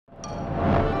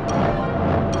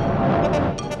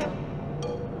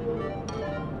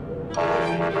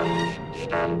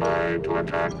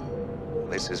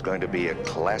This is going to be a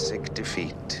classic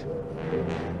defeat.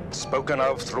 Spoken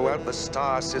of throughout the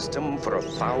star system for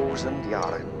 1,000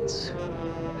 yards.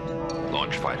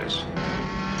 Launch fighters.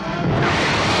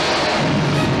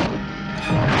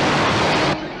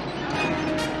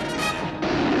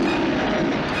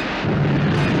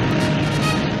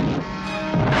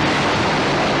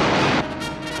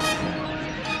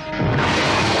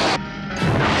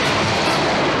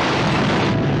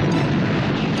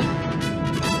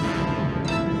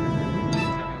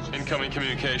 Incoming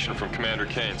communication from Commander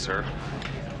Kane, sir.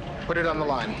 Put it on the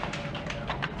line.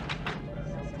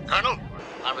 Colonel,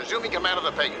 I'm resuming command of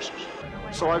the Pegasus.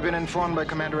 So I've been informed by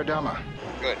Commander Adama.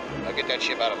 Good. Now get that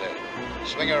ship out of there.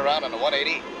 Swing her around on the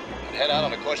 180 and head out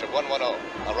on a course of 110.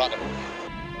 I'll rendezvous.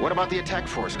 What about the attack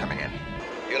force coming in?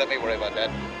 You let me worry about that.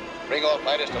 Bring all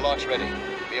fighters to launch ready.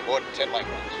 Be aboard in 10 microns.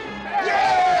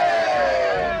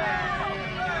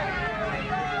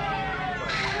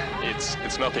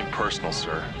 It's nothing personal,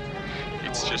 sir.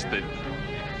 It's just that...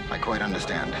 I quite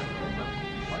understand.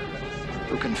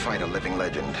 Who can fight a living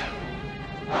legend?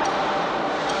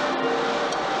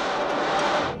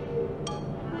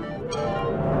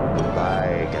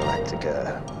 Goodbye,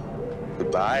 Galactica.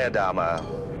 Goodbye, Adama.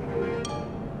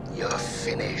 You're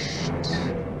finished.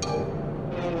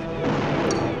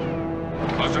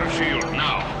 Positive shield,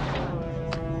 now.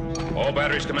 All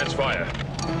batteries commence fire.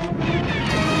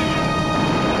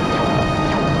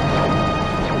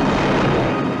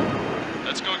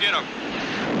 Let's go get him.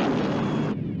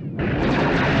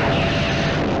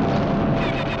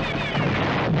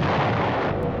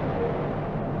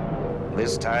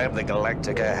 This time, the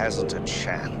Galactica hasn't a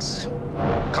chance.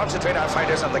 Concentrate our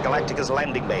fighters on the Galactica's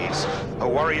landing bays. Her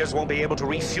warriors won't be able to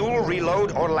refuel,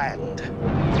 reload, or land.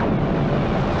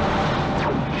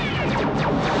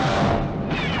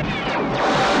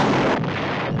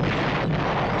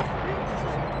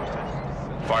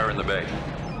 Fire in the bay.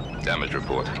 Damage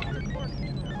report.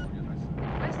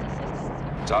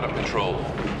 It's out of control.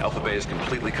 Alpha Bay is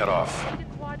completely cut off.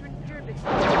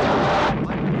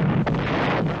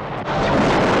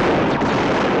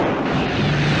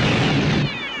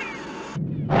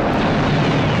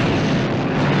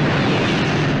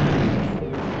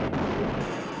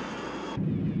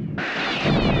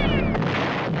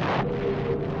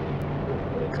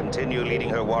 Continue leading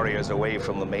her warriors away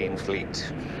from the main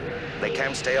fleet. They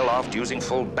can't stay aloft using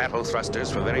full battle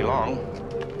thrusters for very long.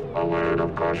 A word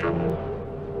of caution.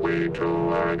 We too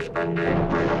are expending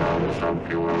great amounts of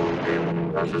fuel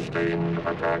in a sustained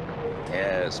attack.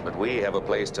 Yes, but we have a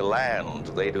place to land.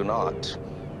 They do not.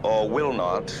 Or will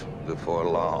not before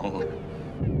long.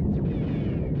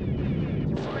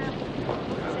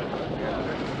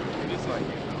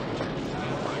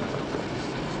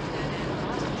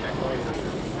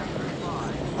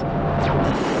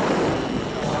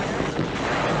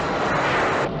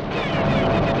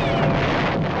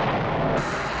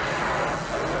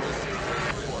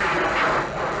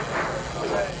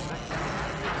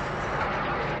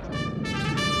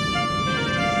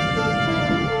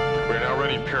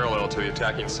 Parallel to the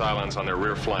attacking Cylons on their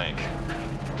rear flank.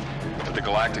 But the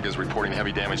Galactica is reporting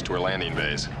heavy damage to her landing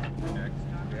bays.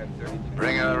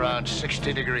 Bring her around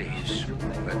 60 degrees.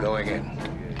 We're going in.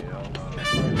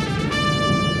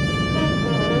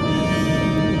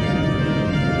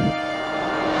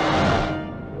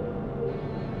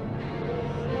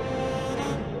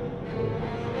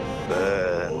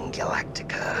 Burn,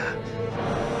 Galactica.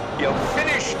 You're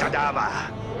finished, Adama!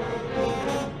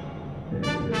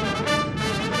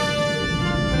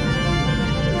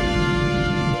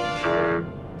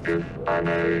 If I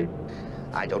may,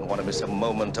 I don't want to miss a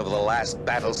moment of the last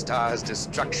Battlestar's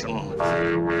destruction. I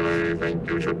really think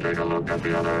you should take a look at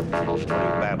the other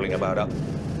Battlestar. Babbling about a...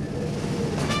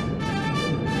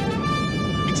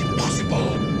 It's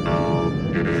impossible! No,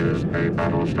 it is a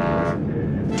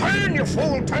Battlestar. Turn, you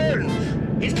fool,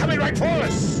 turn! He's coming right for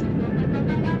us!